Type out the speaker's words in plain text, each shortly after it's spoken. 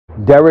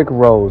Derrick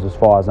Rose, as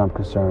far as I'm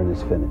concerned,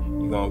 is finished.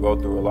 You're going to go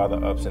through a lot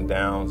of ups and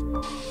downs.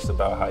 It's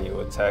about how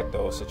you attack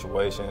those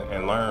situations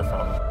and learn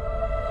from them.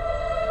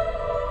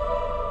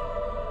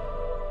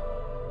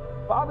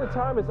 Father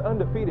Time is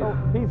undefeated.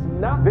 He's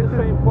not the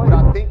same player.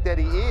 I think that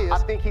he is. I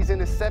think he's in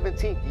his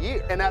 17th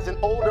year. And as an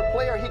older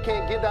player, he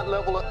can't give that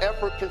level of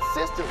effort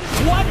consistently.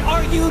 What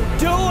are you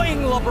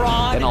doing,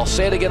 LeBron? And I'll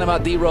say it again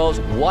about D Rose.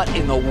 What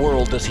in the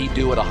world does he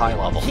do at a high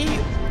level? He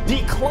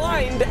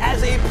declined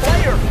as a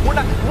player. We're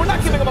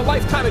not giving him a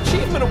lifetime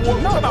achievement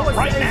award. No, about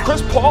right now.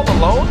 Chris Paul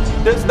alone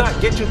does not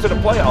get you to the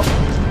playoffs.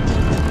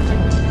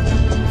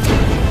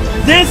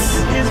 This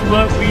is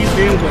what we've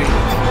been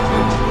waiting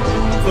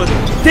for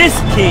this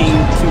king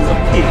to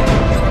appear.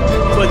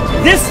 For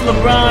this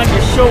LeBron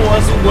to show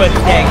us what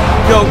that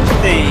GOAT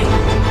thing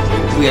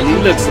really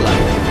looks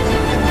like.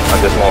 I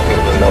just want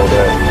people to know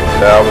that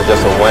I was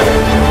just a winner,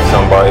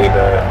 somebody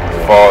that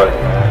fought,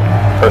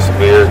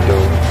 persevered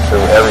through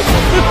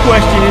everything. The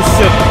question is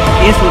simple.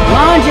 Is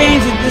LeBron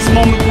James at this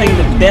moment playing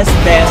the best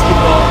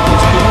basketball of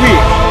his career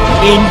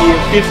in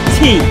year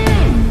 15?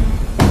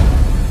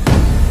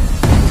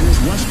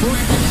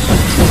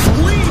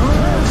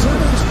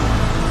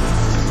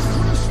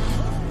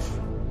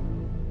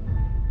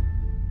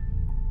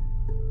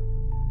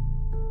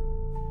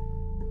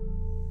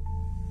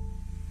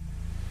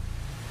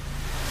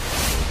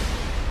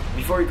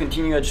 Before we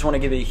continue, I just want to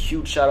give a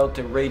huge shout out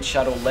to Raid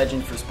Shadow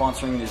Legend for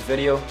sponsoring this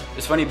video.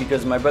 It's funny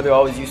because my brother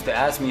always used to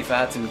ask me if I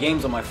had some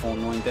games on my phone,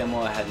 knowing damn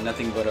well I had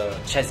nothing but a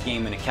chess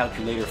game and a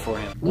calculator for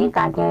him. You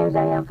got games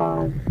on your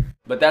phone?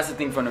 But that's the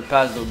thing from the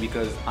past though,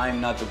 because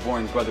I'm not the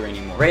boring brother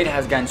anymore. Raid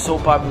has gotten so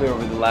popular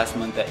over the last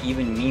month that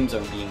even memes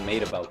are being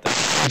made about them.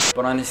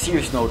 But on a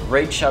serious note,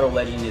 Raid Shadow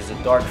Legend is a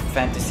dark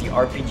fantasy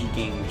RPG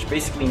game, which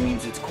basically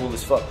means it's cool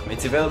as fuck.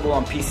 It's available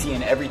on PC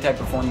and every type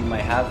of phone you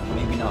might have,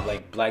 maybe not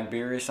like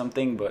BlackBerry or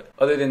something, but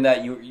other than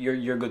that,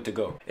 you're good to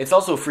go. It's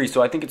also free,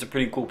 so I think it's a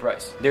pretty cool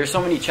price. There's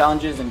so many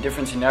challenges and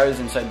different scenarios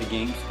inside the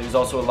games. There's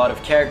also a lot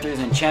of characters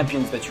and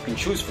champions that you can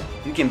choose from.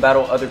 You can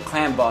battle other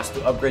clan boss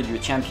to upgrade your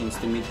champions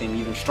to make them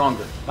even stronger.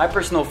 My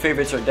personal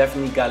favorites are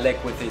definitely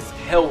Galek with his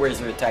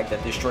Hellraiser attack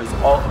that destroys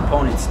all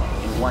opponents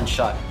in one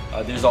shot.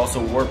 There's also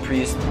War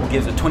Priest, who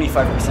gives a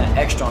 25%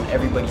 extra on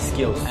everybody's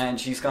skills. And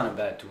she's kind of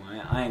bad too,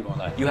 I ain't gonna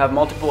lie. You have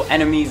multiple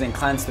enemies and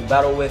clans to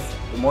battle with.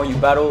 The more you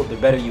battle, the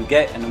better you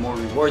get and the more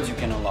rewards you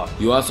can unlock.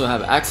 You also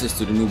have access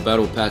to the new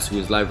Battle Pass, who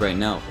is live right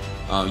now.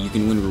 You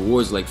can win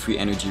rewards like free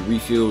energy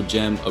refill,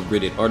 gem,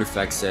 upgraded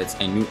artifact sets,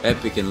 and new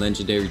epic and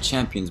legendary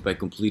champions by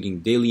completing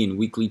daily and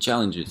weekly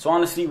challenges. So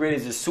honestly, Raid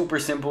is a super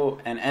simple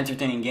and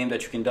entertaining game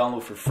that you can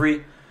download for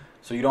free,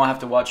 so you don't have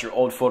to watch your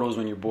old photos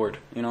when you're bored,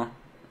 you know?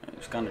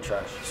 It's kind of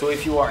trash. So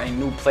if you are a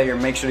new player,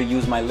 make sure to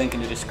use my link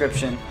in the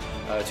description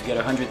to get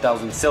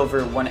 100,000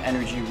 silver, 1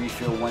 energy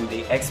refill, 1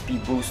 day XP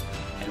boost,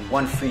 and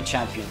 1 free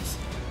champions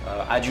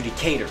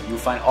adjudicator. You'll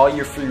find all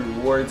your free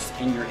rewards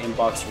in your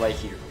inbox right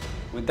here.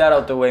 With that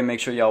out the way, make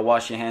sure y'all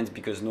wash your hands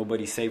because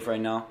nobody's safe right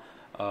now.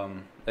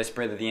 Let's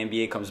pray that the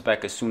NBA comes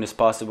back as soon as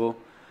possible.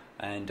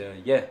 And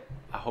yeah,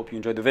 I hope you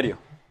enjoyed the video.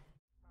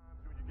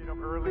 When you get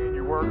up early and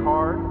you work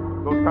hard,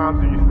 those times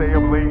when you stay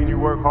up late and you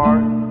work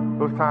hard,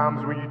 those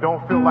times when you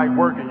don't feel like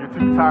working, you're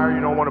too tired, you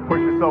don't want to push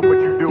yourself,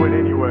 but you do it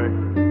anyway.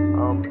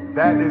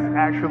 That is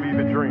actually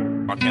the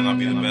dream. Why can't I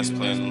be the best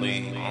player in the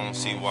league? I don't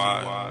see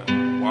why.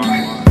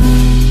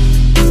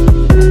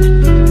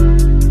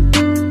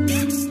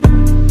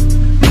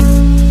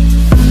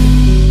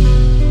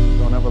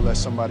 Don't ever let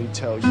somebody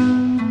tell you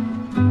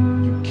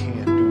you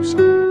can't do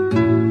something.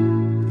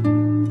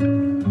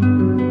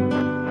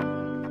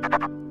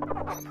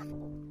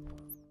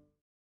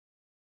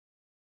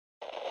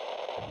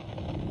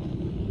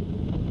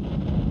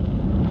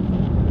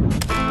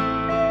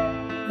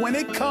 When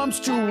it comes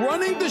to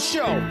running the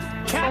show,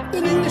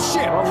 captaining the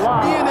ship,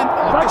 being an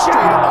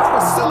orchestrator, a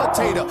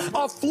facilitator,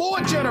 a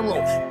floor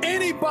general,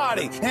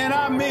 anybody, and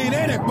I mean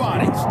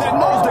anybody, that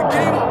knows the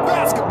game of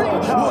basketball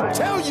will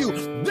tell you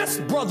this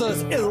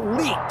brother's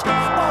elite.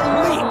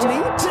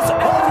 Just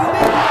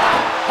elite.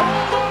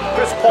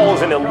 Chris Paul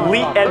is an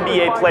elite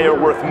NBA player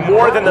worth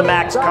more than the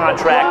max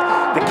contract.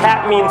 The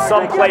cap means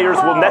some players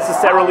will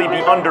necessarily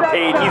be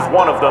underpaid. He's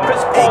one of them.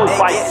 Chris Paul is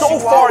by so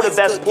far the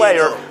best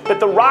player that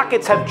the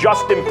Rockets have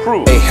just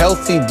improved. A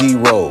healthy D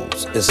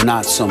Rose is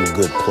not some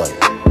good player.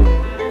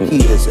 He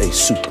is a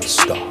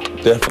superstar.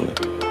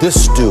 Definitely.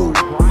 This dude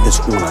is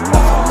on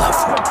another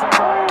level.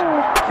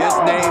 His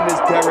name is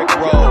Derrick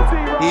Rose.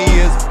 He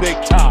is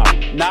big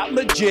time. Not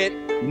legit,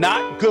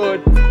 not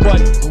good,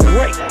 but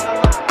great.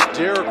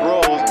 Derrick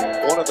Rose,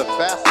 one of the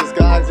fastest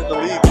guys in the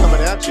league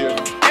coming at you.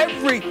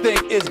 Everything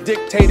is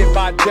dictated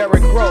by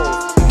Derrick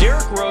Rose.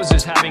 Derrick Rose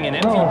is having an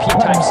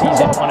MVP-type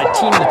season on a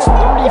team that's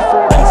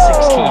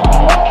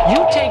 34-16.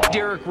 You take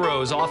Derrick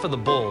Rose off of the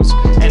Bulls,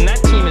 and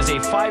that team is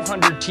a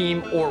 500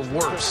 team or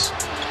worse.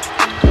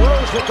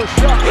 Rose with the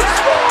shot.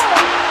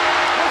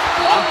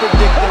 I'm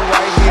predicting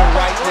right here,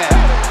 right now,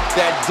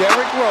 that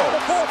Derrick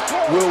Rose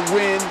will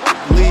win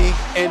league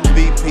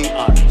MVP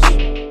honors.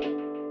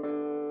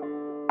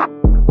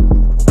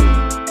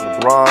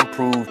 LeBron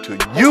prove to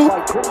you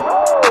what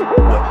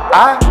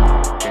I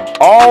and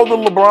all the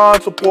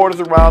LeBron supporters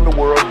around the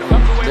world know.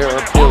 There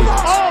are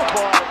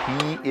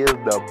billions. He is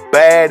the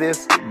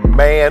baddest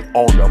man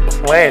on the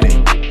planet.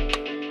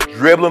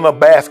 Dribbling a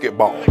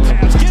basketball.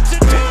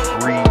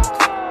 Breeds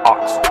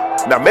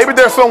oxygen. Now, maybe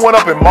there's someone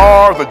up in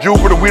Mars or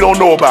Jupiter we don't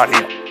know about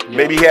him.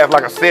 Maybe he has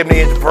like a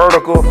 70-inch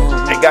vertical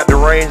and got the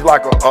range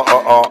like a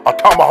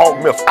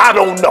tomahawk missile. I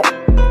don't know.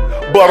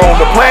 But on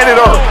the planet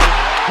Earth,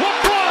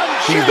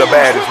 he's the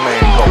baddest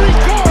man going.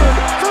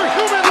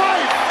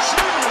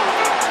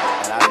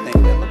 And I think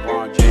that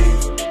LeBron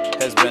James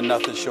has been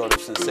nothing short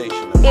of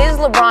sensational. Is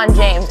LeBron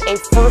James a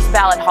first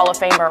ballot Hall of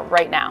Famer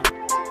right now?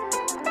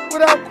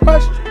 Without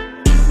question.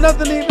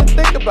 Nothing to even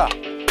think about.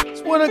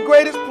 He's one of the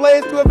greatest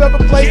players to have ever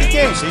played the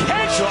game.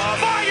 Headshot,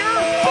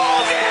 fire,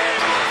 ball game!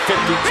 52.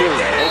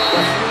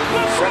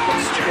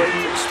 Second straight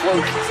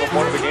explosion from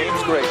one of the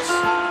game's greats.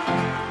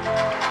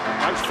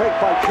 Nice fake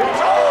by James.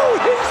 Oh,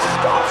 he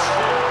stops.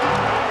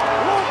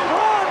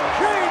 LeBron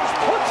James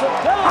puts it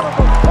down on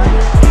the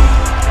face.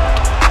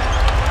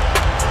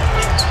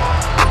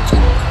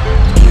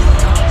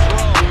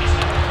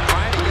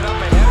 Trying to get up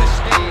ahead of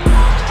steam.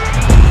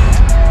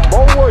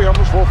 Mo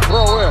Williams will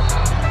throw in.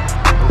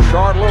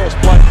 Rashard Lewis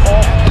playing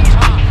off the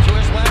top to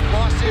his left,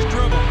 lost his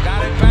dribble,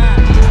 got it back.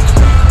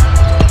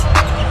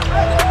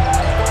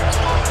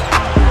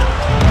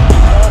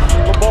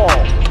 off the ball.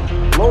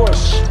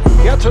 Lewis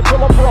gets it to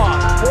LeBron.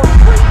 4-3.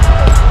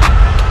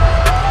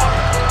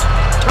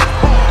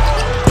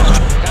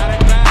 Got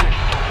it back.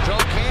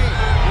 Joe King,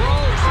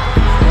 Rose.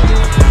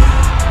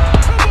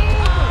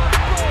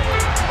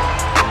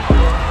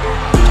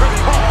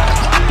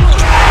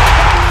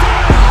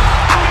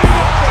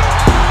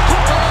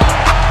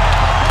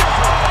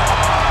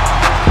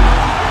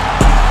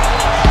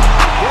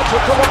 Gets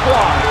it to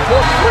LeBron. 4-3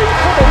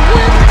 for the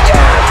win.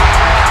 Yes!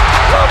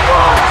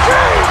 LeBron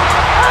James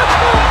at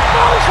the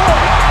buzzer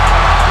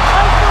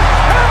as the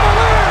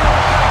Cavaliers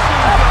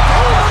have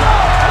pulled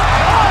out a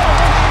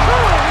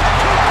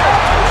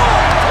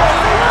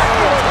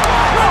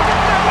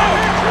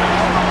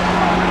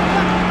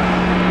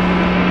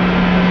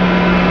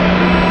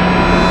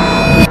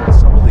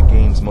Some of the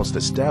game's most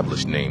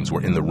established names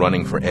were in the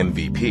running for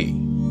MVP.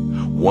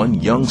 One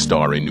young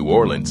star in New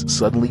Orleans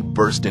suddenly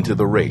burst into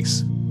the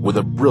race with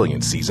a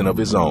brilliant season of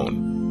his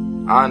own.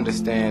 I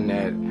understand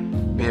that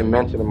being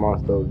mentioned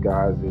amongst those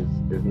guys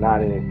is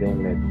not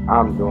anything that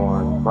I'm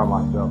doing by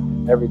myself.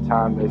 Every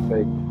time they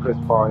say Chris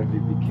Paul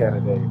MVP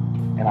candidate,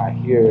 and I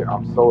hear it,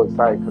 I'm so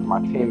excited because my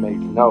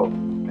teammates know.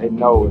 They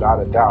know without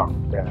a doubt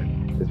that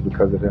it's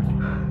because of them.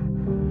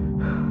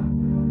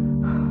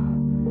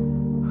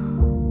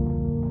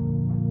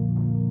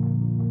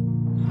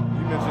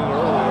 You mentioned it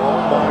earlier, oh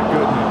my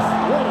goodness.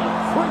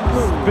 What a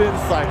quick spin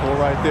cycle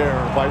right there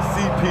by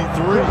CP3.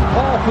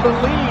 Paul for the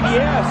lead,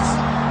 yes.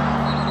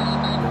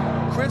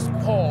 Chris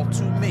Paul,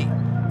 to me,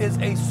 is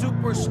a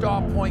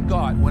superstar point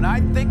guard. When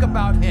I think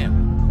about him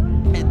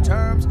in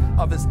terms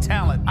of his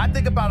talent, I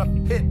think about a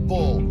pit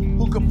bull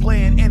who could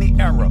play in any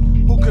era,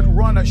 who could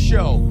run a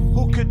show,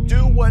 who could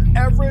do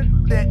whatever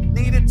that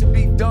needed to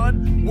be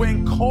done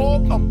when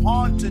called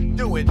upon to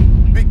do it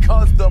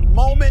because the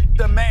moment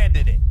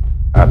demanded it.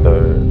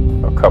 After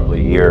a couple of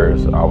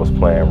years, I was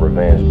playing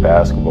revenge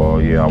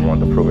basketball. Yeah, I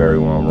wanted to prove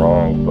everyone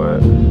wrong,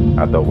 but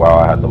after a while,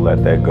 I had to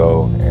let that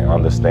go and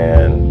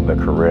understand the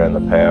career and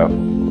the path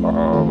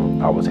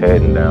I was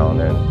heading down,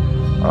 and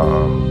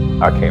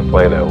I can't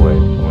play that way.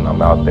 When I'm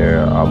out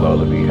there, I love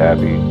to be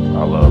happy.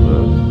 I love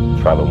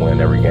to try to win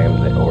every game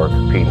or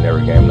compete in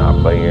every game that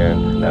I play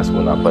in, and that's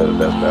when I play the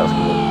best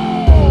basketball.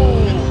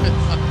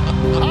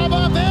 How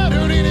about that,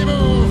 Houdini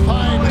move?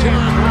 Fine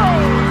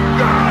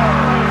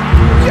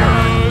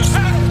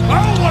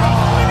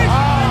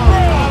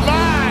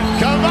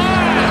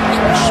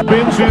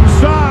spins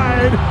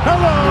inside.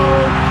 Hello.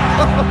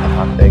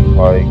 I think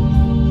like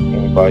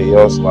anybody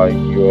else, like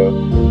you're a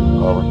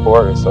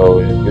reporter, so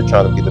if you're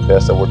trying to be the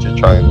best at what you're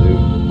trying to do,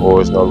 or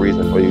there's no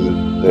reason for you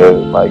to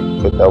like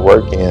put that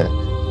work in,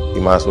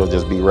 you might as well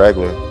just be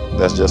regular.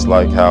 That's just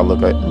like how I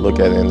look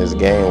at it in this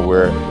game,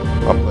 where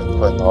I'm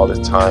putting all this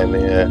time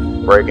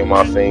in, breaking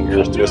my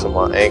fingers, twisting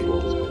my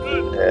ankles,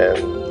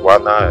 and why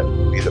not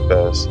be the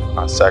best?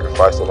 I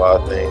sacrifice a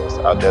lot of things.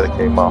 I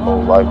dedicate my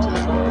whole life to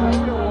this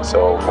game,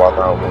 so why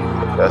not want to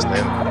be the best in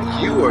it?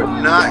 You are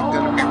not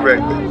going to be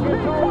regular.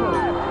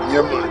 In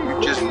your mind,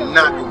 you're just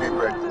not going to be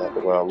regular. That's the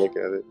way I look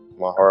at it.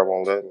 My heart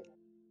won't let me.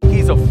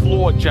 He's a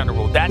floor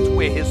general. That's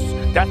where his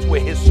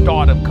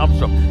stardom comes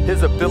from.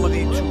 His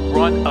ability to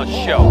run a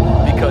show,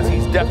 because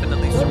he's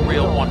definitely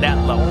surreal on that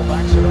level.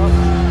 Backs it up.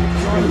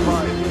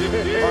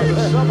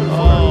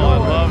 Oh, I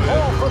love it. Oh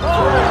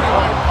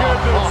my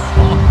goodness.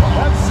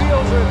 That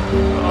seals it.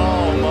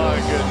 Oh my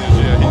goodness.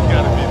 Yeah, he's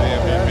got to be the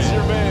MVP. That's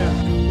your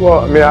man. Well,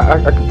 I mean,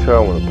 I can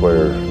tell when a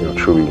player,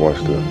 truly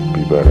wants to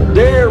be better.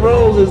 Derrick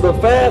Rose is the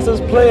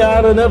fastest player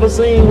I've ever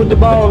seen with the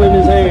ball in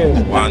his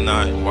hands. Why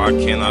not? Why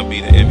can't I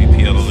be the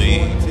MVP of the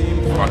league?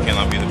 Why can't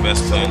I be the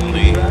best player in the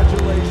league?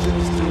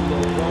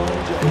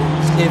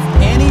 If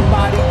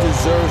anybody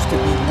deserves to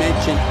be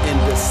mentioned in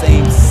the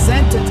same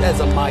sentence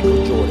as a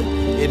Michael Jordan,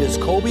 it is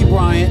Kobe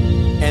Bryant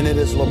and it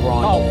is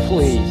LeBron. Oh,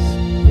 please.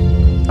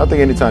 I think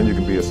anytime you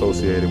can be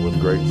associated with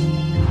greats,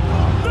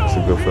 it's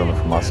a good feeling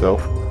for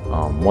myself.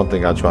 One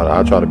thing I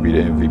try to be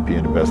the MVP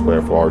and the best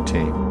player for our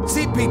team.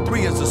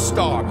 CP3 is a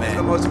star, man.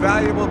 The most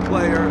valuable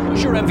player.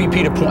 Who's your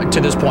MVP to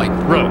this point?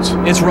 Rose.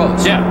 It's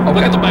Rose. Yeah. Oh,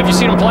 look at the. Have you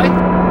seen him play?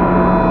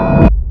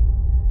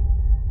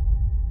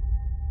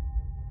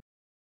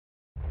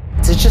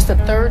 It's just the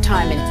third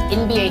time in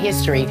NBA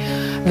history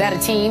that a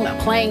team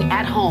playing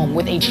at home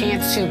with a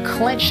chance to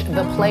clinch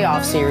the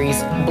playoff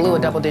series blew a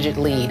double-digit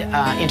lead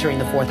entering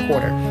the fourth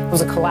quarter. It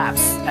was a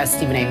collapse, as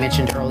Stephen A.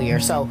 mentioned earlier.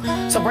 So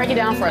break it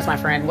down for us, my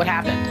friend. What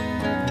happened?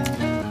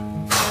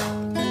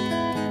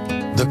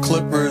 The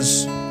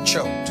Clippers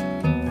choked.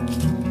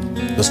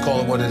 Let's call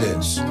it what it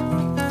is.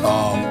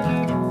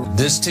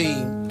 This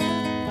team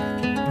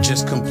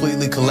just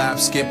completely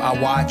collapsed. Skip, I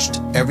watched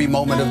every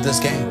moment of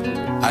this game.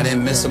 I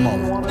didn't miss a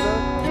moment.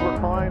 You were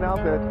crying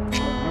out that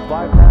you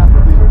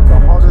bypassed the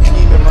harder team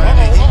in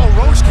Miami.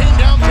 Rose came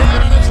down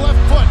bad on his left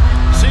foot.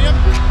 See him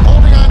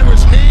holding on to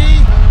his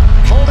knee,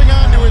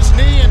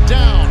 and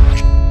down.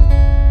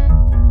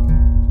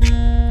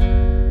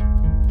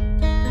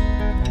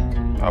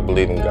 I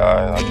believe in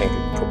God. I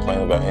can't complain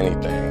about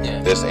anything.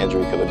 Yeah. This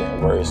injury could have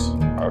been worse.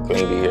 I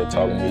couldn't be here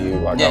talking to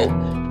you.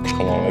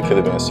 Come on, it could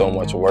have been so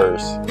much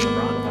worse.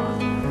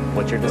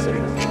 What's your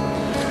decision?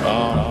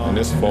 In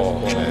this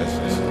fall,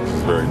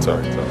 it's very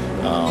tough.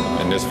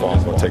 In this fall,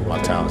 I'm going to take my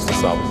talents to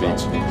South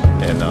Beach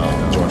and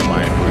join the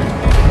Miami Heat.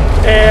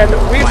 And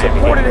we've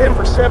supported him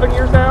for 7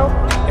 years now.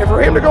 And for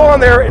him to go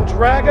on there and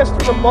drag us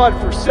through the mud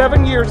for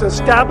 7 years and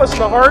stab us in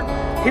the heart,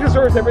 he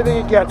deserves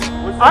everything he gets.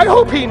 I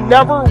hope he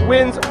never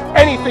wins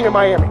anything in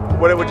Miami.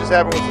 What just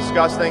happened was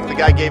disgusting. The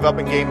guy gave up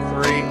in Game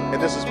 3, and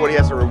this is what he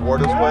has to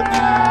reward us with.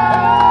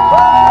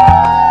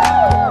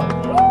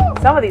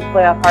 Some of these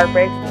playoff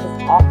heartbreaks are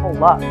just awful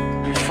luck.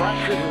 He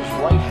fractured his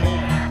right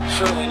hand.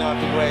 Certainly not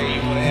the way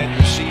you want to end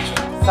your season.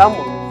 Some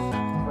wounds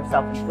were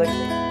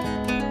self-inflicted.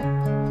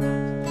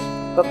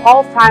 But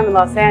Paul's time in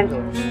Los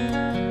Angeles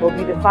will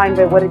be defined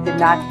by what it did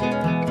not do.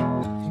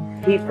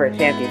 Compete for a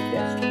championship.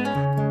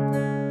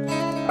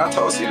 I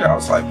told you that. I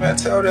was like, man,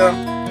 tell them,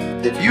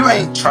 if you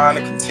ain't trying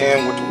to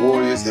contend with the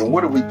Warriors, then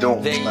what are we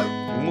doing? They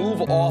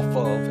move off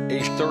of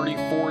a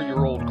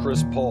 34-year-old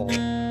Chris Paul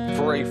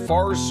for a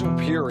far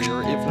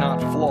superior, if not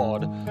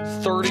flawed,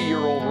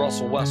 30-year-old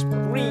Russell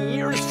Westbrook. 3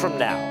 years from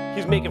now,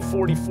 he's making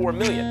 $44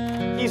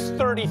 million. He's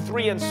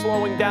 33 and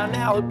slowing down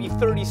now. He'll be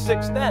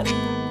 36 then.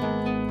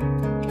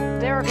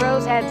 Derrick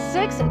Rose had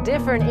 6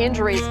 different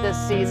injuries this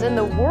season,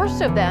 the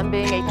worst of them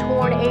being a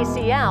torn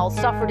ACL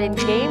suffered in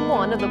Game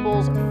 1 of the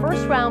Bulls'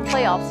 first-round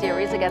playoff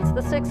series against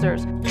the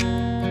Sixers.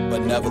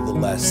 But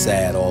nevertheless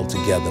sad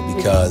altogether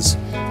because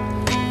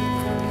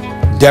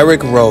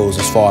Derrick Rose,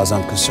 as far as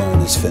I'm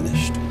concerned, is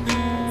finished.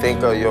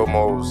 Think of your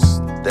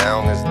most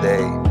downest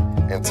day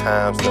and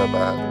times that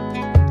by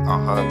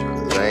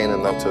 100. It ain't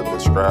enough to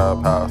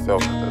describe how I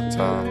felt at that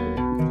time.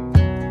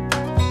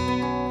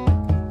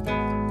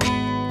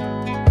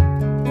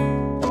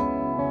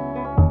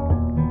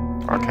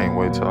 I can't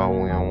wait till I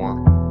win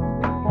one.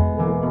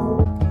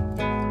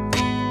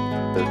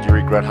 Do you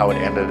regret how it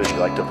ended? Did you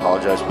like to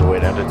apologize for the way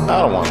it ended?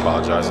 I don't want to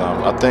apologize.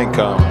 I think,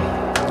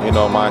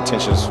 my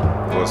intentions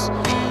was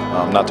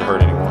not to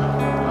hurt anyone.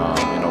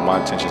 My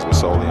intentions were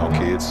solely on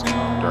kids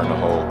during the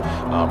whole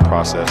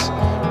process.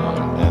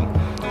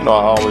 And I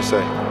always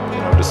say,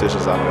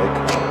 decisions I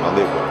make, I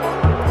live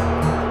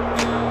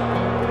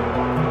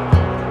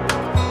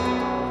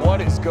with. What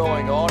is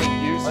going on in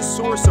Houston? A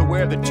source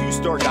aware of the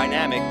two-star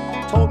dynamic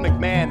told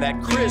McMahon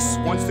that Chris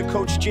wants to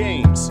coach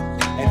James.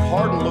 And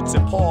Harden looks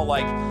at Paul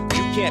like,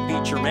 you can't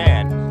beat your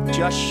man.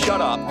 Just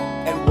shut up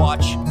and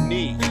watch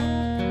me.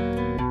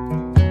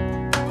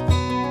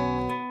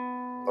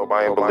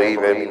 Nobody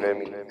believed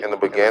in the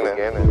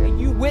beginning.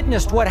 You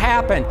witnessed what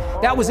happened.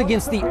 That was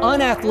against the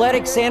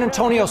unathletic San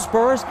Antonio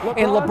Spurs,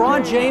 and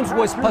LeBron James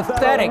was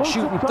pathetic,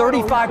 shooting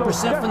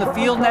 35% from the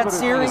field in that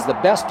series. The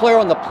best player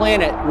on the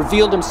planet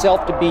revealed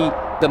himself to be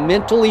the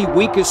mentally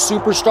weakest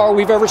superstar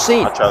we've ever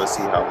seen. I try to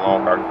see how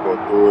long I can go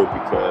through it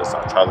because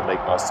I try to make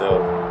myself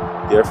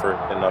different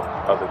than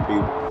other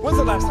people. When's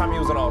the last time he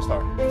was an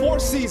All-Star? 4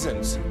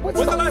 seasons. When's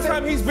the last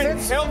time he's been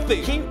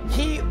healthy?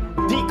 He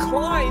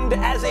declined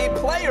as a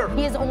player.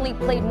 He has only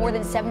played more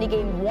than 70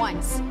 games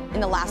once in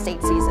the last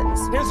 8 seasons.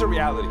 Here's the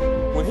reality.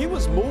 When he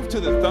was moved to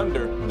the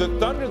Thunder,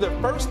 the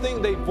first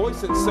thing they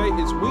voice and say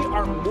is, we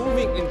are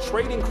moving and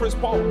trading Chris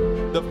Paul.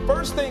 The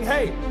first thing,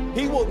 hey,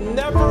 he will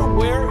never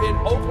wear an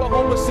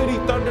Oklahoma City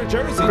Thunder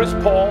jersey. Chris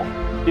Paul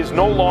is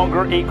no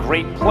longer a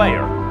great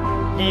player.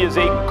 He is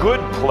a good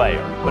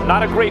player, but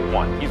not a great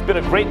one. He's been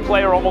a great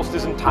player almost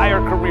his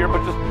entire career,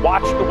 but just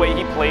watch the way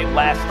he played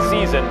last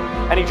season,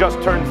 and he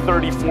just turned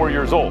 34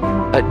 years old.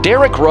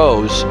 Derrick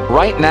Rose,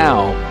 right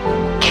now,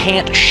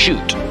 can't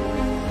shoot.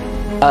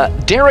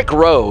 Derrick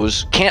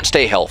Rose can't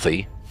stay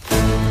healthy.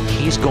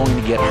 He's going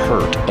to get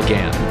hurt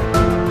again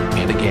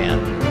and again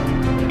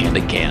and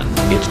And again,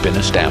 it's been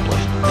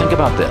established. Think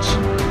about this.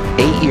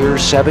 8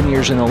 years, 7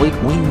 years in the league,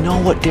 we know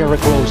what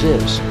Derrick Rose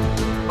is.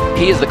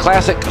 He is the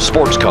classic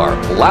sports car.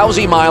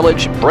 Lousy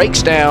mileage,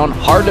 breaks down,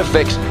 hard to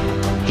fix.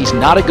 He's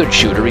not a good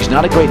shooter. He's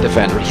not a great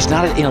defender. He's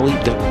not an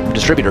elite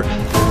distributor.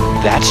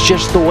 That's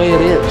just the way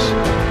it is.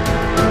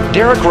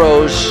 Derrick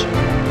Rose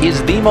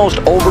is the most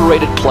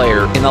overrated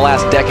player in the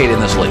last decade in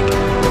this league.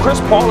 Chris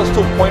Paul is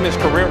to a point in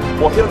his career,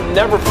 well, he'll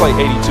never play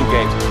 82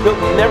 games. He'll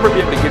never be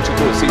able to get you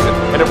through a season.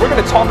 And if we're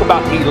going to talk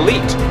about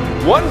elite,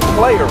 one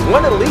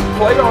elite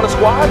player on a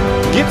squad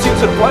gets you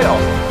to the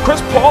playoffs.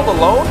 Chris Paul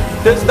alone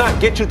does not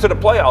get you to the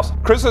playoffs.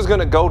 Chris is going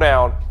to go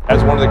down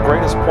as one of the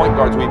greatest point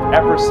guards we've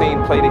ever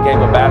seen play the game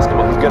of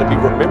basketball. He's going to be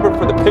remembered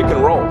for the pick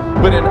and roll.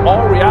 But in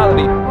all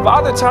reality,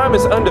 Father Time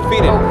is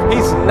undefeated.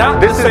 He's not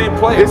the same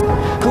player.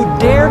 Who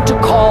dared to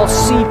call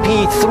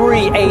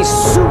CP3 a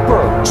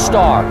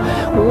superstar.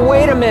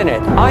 Wait a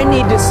minute, I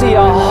need to see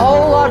a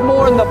whole lot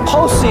more in the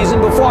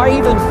postseason before I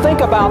even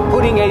think about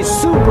putting a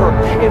super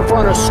in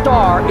front of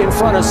star in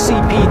front of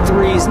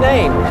CP3's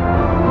name.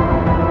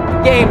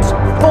 Games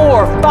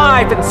 4,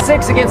 5, and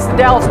 6 against the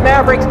Dallas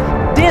Mavericks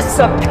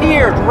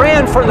disappeared,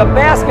 ran for the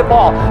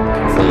basketball.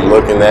 From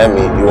looking at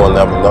me, you will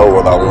never know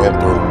what I went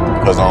through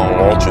because I don't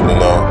want you to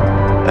know.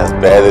 As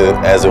bad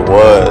as it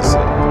was,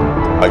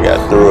 I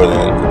got through it,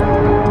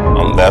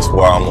 and that's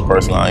why I'm the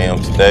person I am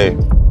today.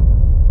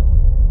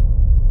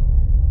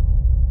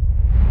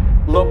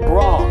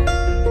 LeBron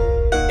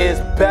is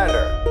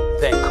better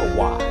than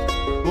Kawhi.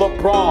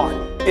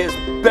 LeBron is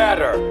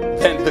better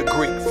than the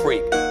Greek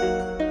Freak.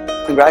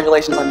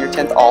 Congratulations on your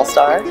 10th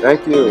All-Star.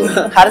 Thank you.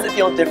 How does it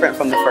feel different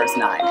from the first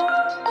 9?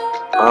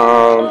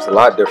 It's a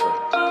lot different.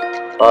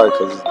 Probably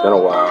because it's been a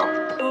while.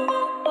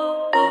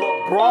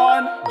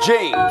 LeBron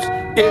James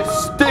is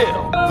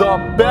still the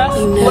best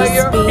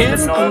player in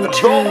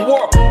the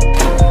world.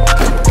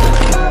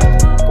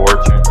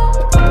 Fortune,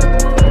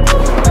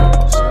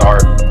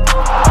 start,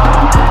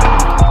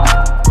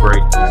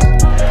 greatness,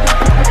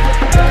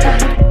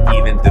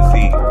 even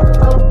defeat.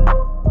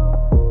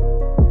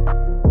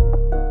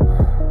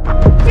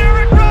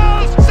 Derrick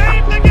Rose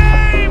saved the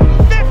game!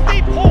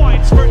 50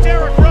 points for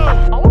Derrick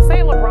Rose! I would say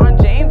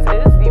LeBron James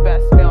is the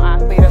best male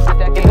athlete of the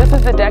decade. This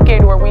is the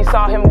decade where we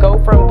saw him go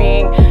from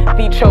being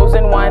the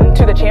chosen one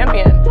to the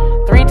champion.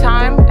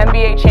 3-time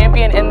NBA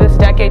champion in this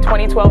decade,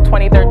 2012,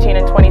 2013,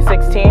 and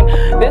 2016.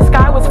 This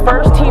guy was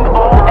first team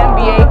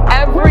All-NBA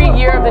every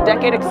year of the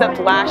decade except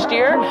last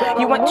year.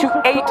 He went to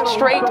 8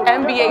 straight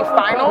NBA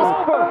finals.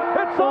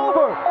 It's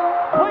over!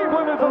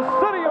 Cleveland is a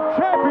city of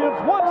champions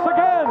once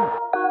again!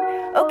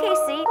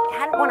 OKC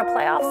hadn't won a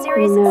playoff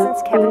series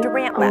since Kevin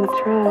Durant left.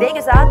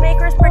 Vegas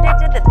oddmakers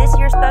predicted that this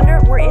year's Thunder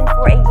were in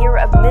for a year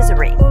of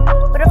misery.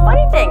 But a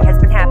funny thing has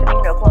been happening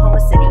in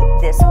Oklahoma City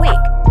this week,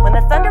 when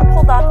the Thunder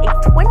pulled off a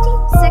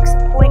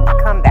 26-point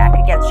comeback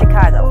against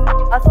Chicago.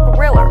 A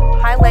thriller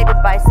highlighted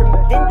by some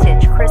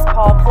vintage Chris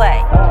Paul play.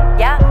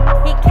 Yeah,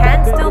 he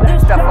can still do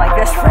stuff like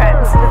this,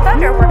 friends. The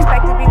Thunder were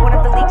expected to be one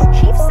of the league's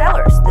chief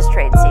sellers this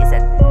trade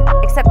season.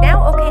 Except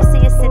now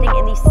OKC is sitting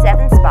in the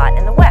 7th spot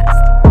in the West.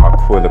 I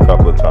quit a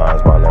couple of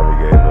times, but I never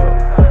gave up.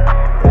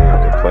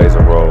 And it plays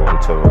a role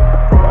into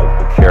like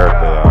the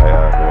character that I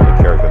have or the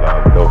character that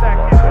I built for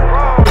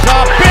myself.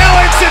 Off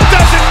balance, it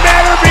doesn't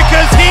matter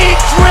because he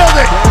drilled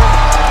it.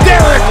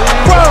 Derrick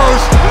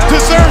Rose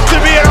deserves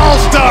to be an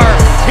All-Star.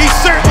 He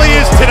certainly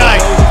is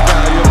tonight.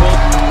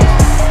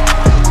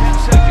 10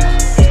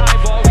 seconds. Tie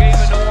ball game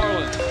in New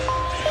Orleans.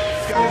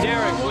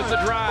 Derrick with the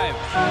drive.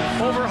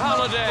 Over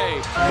Holiday.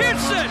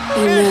 Hits it.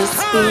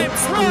 It's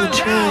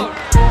time.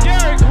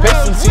 Run.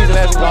 Pistons season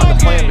hasn't gone to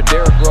plan, but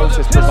Derrick Rose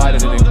has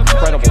provided an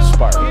incredible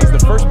spark. He's the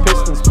first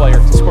Pistons player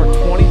to score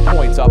 20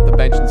 points off the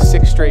bench in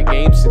 6 straight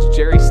games since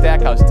Jerry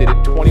Stackhouse did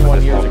it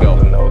 21 years ago.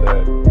 I know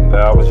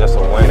that was just a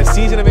win. In a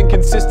season of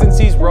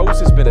inconsistencies, Rose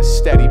has been a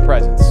steady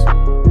presence.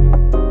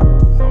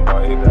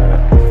 Somebody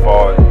that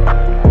fought,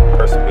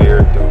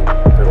 persevered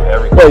through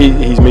everything. Well,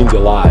 he means a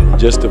lot.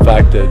 Just the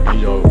fact that,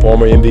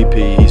 former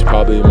MVP, he's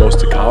probably the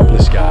most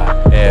accomplished guy.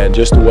 And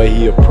just the way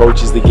he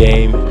approaches the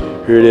game,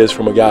 here it is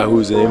from a guy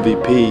who's an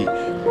MVP,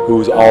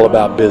 who's all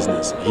about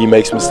business. He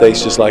makes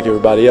mistakes just like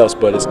everybody else,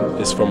 but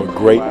it's from a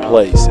great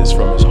place. It's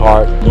from his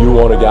heart. You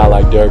want a guy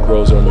like Derrick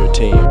Rose on your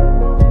team.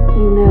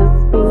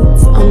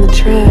 Beats on the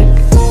track.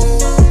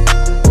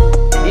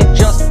 It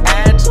just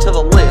adds to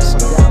the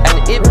list.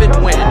 And if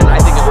and when, and I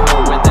think it's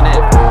more win than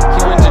if,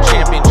 he wins a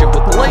championship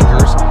with the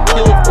Lakers,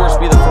 he'll of course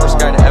be the first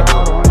guy to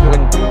ever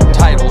win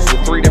titles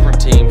with 3 different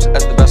teams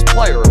as the best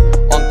player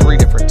on 3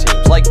 different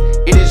teams. Like,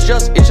 it's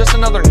just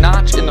another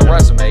notch in the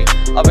resume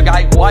of a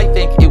guy who I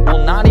think it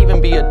will not even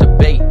be a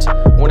debate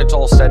when it's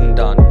all said and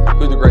done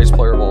who the greatest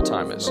player of all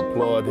time is.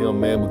 Applaud him,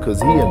 man,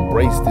 because he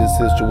embraced this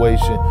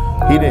situation.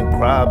 He didn't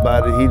cry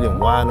about it. He didn't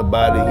whine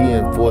about it. He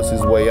didn't force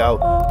his way out.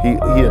 He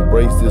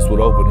embraced this with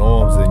open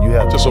arms, and you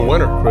have just a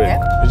winner. Yeah.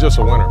 He's just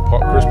a winner.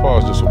 Chris Paul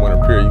is just a winner,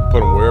 period. You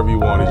put him wherever you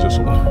want, he's just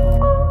a winner.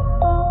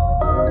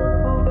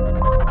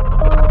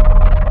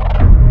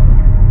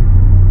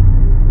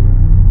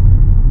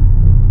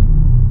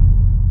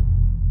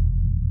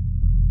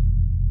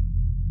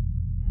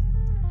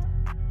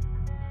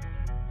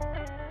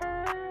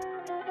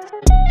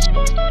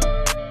 Bye.